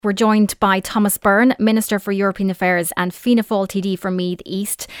We're joined by Thomas Byrne, Minister for European Affairs, and Fianna Fáil TD for Meath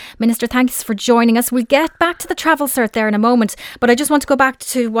East. Minister, thanks for joining us. We'll get back to the travel cert there in a moment, but I just want to go back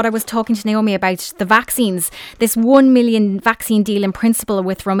to what I was talking to Naomi about, the vaccines. This 1 million vaccine deal in principle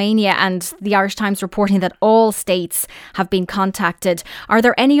with Romania, and the Irish Times reporting that all states have been contacted. Are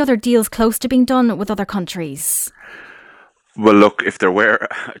there any other deals close to being done with other countries? Well, look, if there were,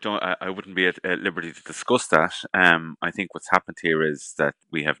 I wouldn't be at liberty to discuss that. I think what's happened here is that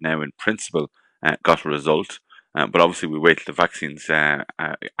we have now, in principle, got a result, but obviously we wait till the vaccines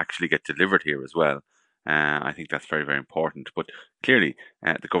actually get delivered here as well. I think that's very, very important. But clearly,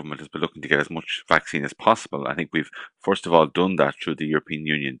 the government has been looking to get as much vaccine as possible. I think we've, first of all, done that through the European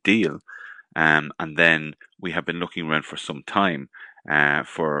Union deal, and then we have been looking around for some time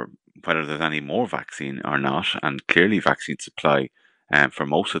for whether there's any more vaccine or not. And clearly vaccine supply for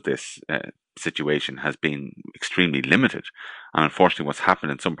most of this situation has been extremely limited. And unfortunately what's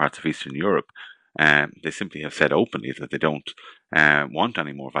happened in some parts of Eastern Europe, they simply have said openly that they don't want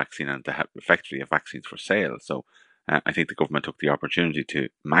any more vaccine, and they effectively have vaccines for sale. So I think the government took the opportunity to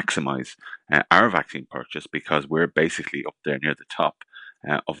maximise our vaccine purchase, because we're basically up there near the top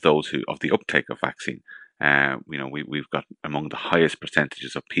of the uptake of vaccine. We've got among the highest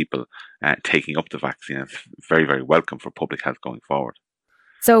percentages of people taking up the vaccine. It's very, very welcome for public health going forward.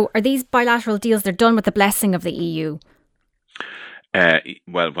 So are these bilateral deals, they're done with the blessing of the EU?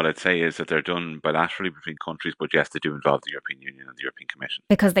 Well, what I'd say is that they're done bilaterally between countries, but yes, they do involve the European Union and the European Commission.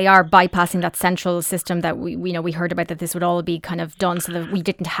 Because they are bypassing that central system that we heard about, that this would all be kind of done so that we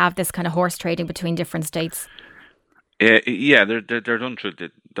didn't have this kind of horse trading between different states. Yeah, they're done through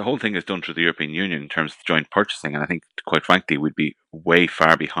the whole thing is done through the European Union in terms of joint purchasing, and I think, quite frankly, we'd be way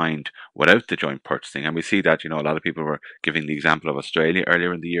far behind without the joint purchasing. And we see that, a lot of people were giving the example of Australia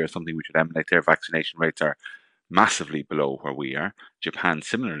earlier in the year as something we should emulate. Their vaccination rates are massively below where we are. Japan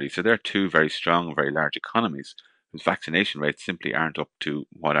similarly. So they're two very strong and very large economies whose vaccination rates simply aren't up to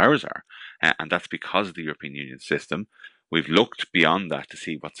what ours are, and that's because of the European Union system. We've looked beyond that to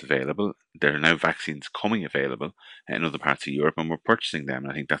see what's available. There are now vaccines coming available in other parts of Europe, and we're purchasing them.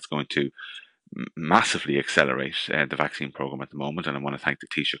 And I think that's going to massively accelerate the vaccine programme at the moment. And I want to thank the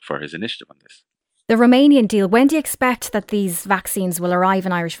Taoiseach for his initiative on this. The Romanian deal, when do you expect that these vaccines will arrive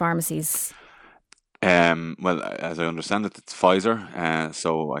in Irish pharmacies? Well, as I understand it, it's Pfizer.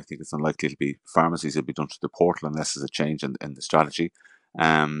 So I think it's unlikely to be pharmacies. It'll be done through the portal unless there's a change in the strategy.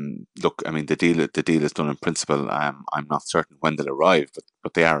 Look, I mean, the deal is done in principle. I'm not certain when they'll arrive,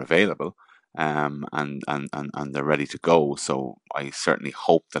 but they are available, and they're ready to go. So I certainly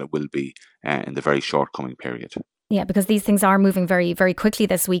hope that it will be in the very short coming period. Yeah, because these things are moving very, very quickly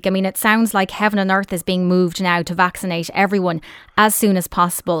this week. I mean, it sounds like heaven and earth is being moved now to vaccinate everyone as soon as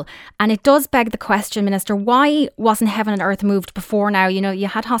possible. And it does beg the question, Minister, why wasn't heaven and earth moved before now? You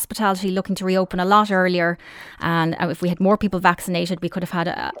had hospitality looking to reopen a lot earlier. And if we had more people vaccinated, we could have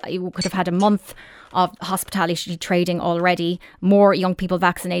had a month of hospitality trading already, more young people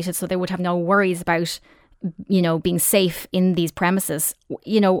vaccinated, so they would have no worries about being safe in these premises.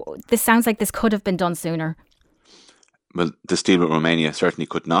 This sounds like this could have been done sooner. Well, this deal with Romania certainly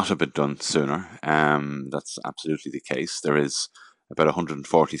could not have been done sooner. That's absolutely the case. There is about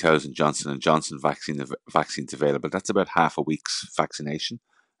 140,000 Johnson & Johnson vaccines available. That's about half a week's vaccination,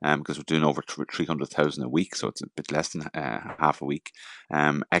 because we're doing over 300,000 a week, so it's a bit less than half a week.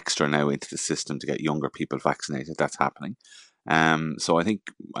 Extra now into the system to get younger people vaccinated. That's happening. So I think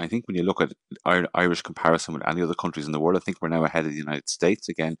when you look at our Irish comparison with any other countries in the world, I think we're now ahead of the United States.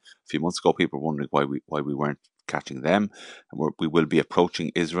 Again, a few months ago, people were wondering why we weren't catching them. And we will be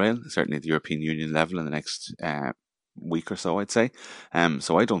approaching Israel, certainly at the European Union level, in the next week or so, I'd say.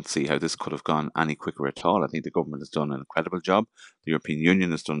 So I don't see how this could have gone any quicker at all. I think the government has done an incredible job. The European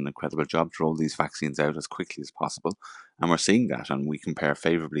Union has done an incredible job to roll these vaccines out as quickly as possible. And we're seeing that, and we compare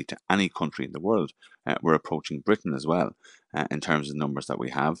favourably to any country in the world. We're approaching Britain as well in terms of numbers that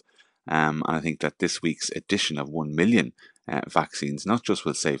we have. And I think that this week's addition of 1 million vaccines not just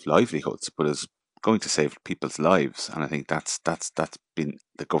will save livelihoods, but is going to save people's lives. And I think that's been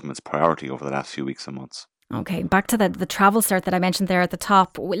the government's priority over the last few weeks and months. Okay, back to the travel cert that I mentioned there at the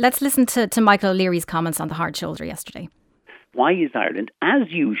top. Let's listen to Michael O'Leary's comments on the hard shoulder yesterday. Why is Ireland, as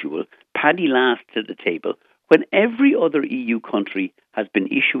usual, paddy last to the table when every other EU country has been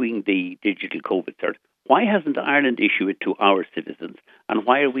issuing the digital COVID cert? Why hasn't Ireland issued it to our citizens? And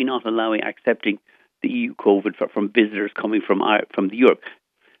why are we not accepting the EU COVID from visitors coming from Europe?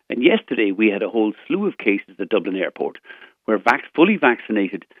 And yesterday we had a whole slew of cases at Dublin Airport where fully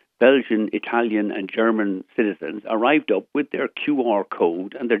vaccinated Belgian, Italian and German citizens arrived up with their QR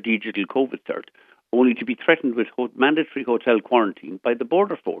code and their digital COVID cert, only to be threatened with mandatory hotel quarantine by the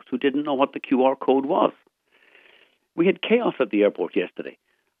border force, who didn't know what the QR code was. We had chaos at the airport yesterday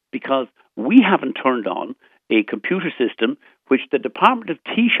because we haven't turned on a computer system which the Department of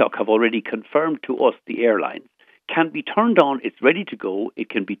Taoiseach have already confirmed to us, the airlines, can be turned on. It's ready to go. It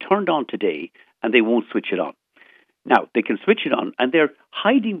can be turned on today, and they won't switch it on. Now, they can switch it on, and they're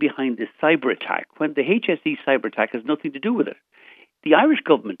hiding behind this cyber attack when the HSE cyber attack has nothing to do with it. The Irish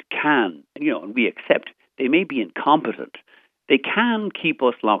government can, and we accept they may be incompetent. They can keep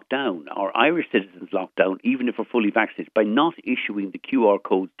us locked down, our Irish citizens locked down, even if we're fully vaccinated, by not issuing the QR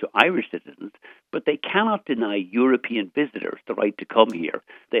codes to Irish citizens, but they cannot deny European visitors the right to come here.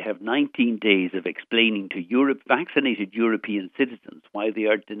 They have 19 days of explaining to vaccinated European citizens why they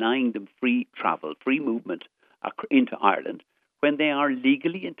are denying them free travel, free movement into Ireland, when they are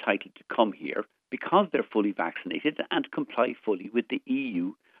legally entitled to come here because they're fully vaccinated and comply fully with the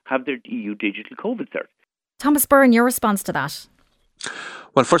EU, have their EU digital COVID cert. Thomas Byrne, your response to that?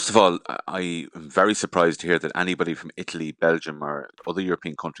 Well, first of all, I am very surprised to hear that anybody from Italy, Belgium or other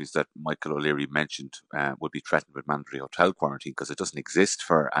European countries that Michael O'Leary mentioned would be threatened with mandatory hotel quarantine, because it doesn't exist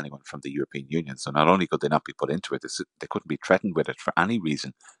for anyone from the European Union. So not only could they not be put into it, they couldn't be threatened with it for any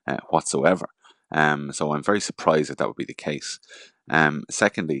reason whatsoever. So I'm very surprised that would be the case.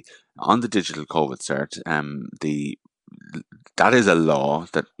 Secondly, on the digital COVID cert, that is a law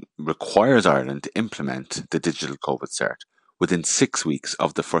that requires Ireland to implement the digital COVID cert within 6 weeks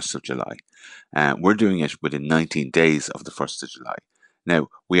of the 1st of July. We're doing it within 19 days of the 1st of July. Now,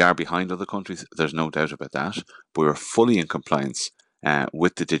 we are behind other countries, there's no doubt about that, but we're fully in compliance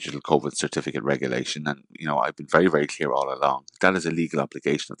with the digital COVID certificate regulation. And, I've been very, very clear all along. That is a legal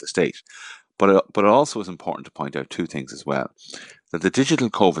obligation of the state. But it also is important to point out two things as well. That the digital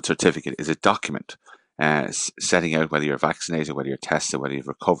COVID certificate is a document setting out whether you're vaccinated, whether you're tested, whether you've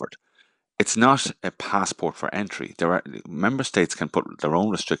recovered. It's not a passport for entry. Member states can put their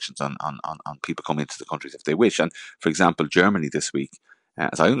own restrictions on people coming into the countries if they wish. And for example, Germany this week,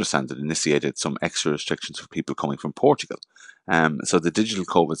 as I understand it, initiated some extra restrictions for people coming from Portugal. So the digital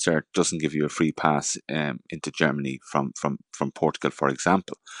COVID cert doesn't give you a free pass into Germany from Portugal, for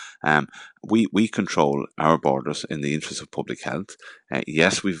example. We control our borders in the interest of public health.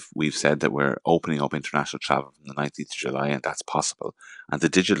 Yes, we've said that we're opening up international travel from the 19th of July, and that's possible. And the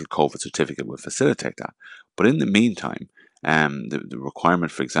digital COVID certificate will facilitate that. But in the meantime, the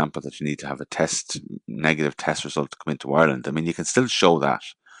requirement, for example, that you need to have a negative test result to come into Ireland, I mean, you can still show that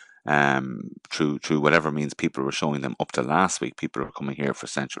through whatever means people were showing them up to last week. People are coming here for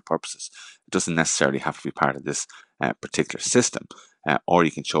essential purposes. It doesn't necessarily have to be part of this particular system, or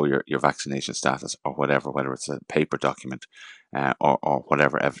you can show your vaccination status or whatever, whether it's a paper document or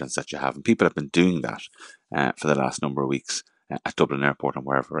whatever evidence that you have. And people have been doing that for the last number of weeks at Dublin Airport and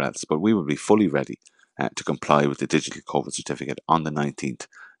wherever else. But we will be fully ready to comply with the digital COVID certificate on the 19th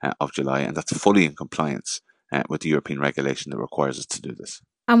of July, and that's fully in compliance with the European regulation that requires us to do this.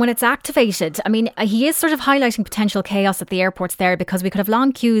 And when it's activated, I mean, he is sort of highlighting potential chaos at the airports there, because we could have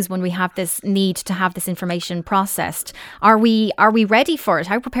long queues when we have this need to have this information processed. Are we ready for it?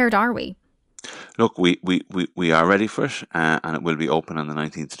 How prepared are we? Look, we are ready for it, and it will be open on the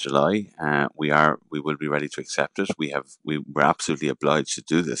 19th of July. We will be ready to accept it. We're absolutely obliged to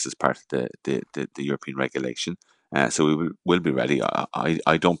do this as part of the European regulation. So we will be ready.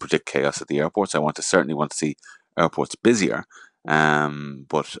 I don't predict chaos at the airports. I certainly want to see airports busier.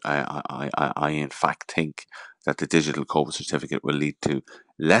 But I in fact think that the digital COVID certificate will lead to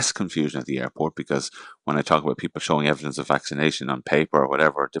less confusion at the airport, because when I talk about people showing evidence of vaccination on paper or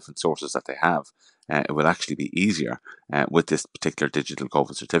whatever, different sources that they have, it will actually be easier with this particular digital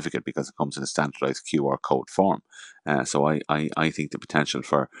COVID certificate, because it comes in a standardized QR code form. So I think the potential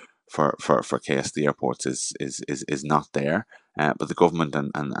for chaos at the airports is not there. But the government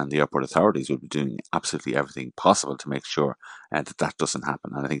and the airport authorities will be doing absolutely everything possible to make sure that doesn't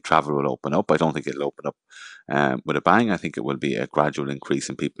happen. And I think travel will open up. I don't think it'll open up with a bang. I think it will be a gradual increase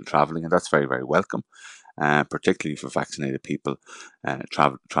in people travelling, and that's very, very welcome, particularly for vaccinated people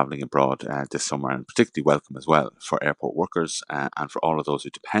travelling abroad this summer, and particularly welcome as well for airport workers and for all of those who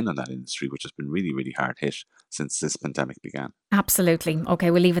depend on that industry, which has been really, really hard hit since this pandemic began. Absolutely.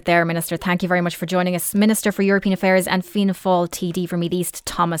 OK, we'll leave it there, Minister. Thank you very much for joining us. Minister for European Affairs and Fianna Fáil TD for Meath East,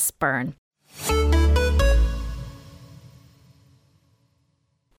 Thomas Byrne.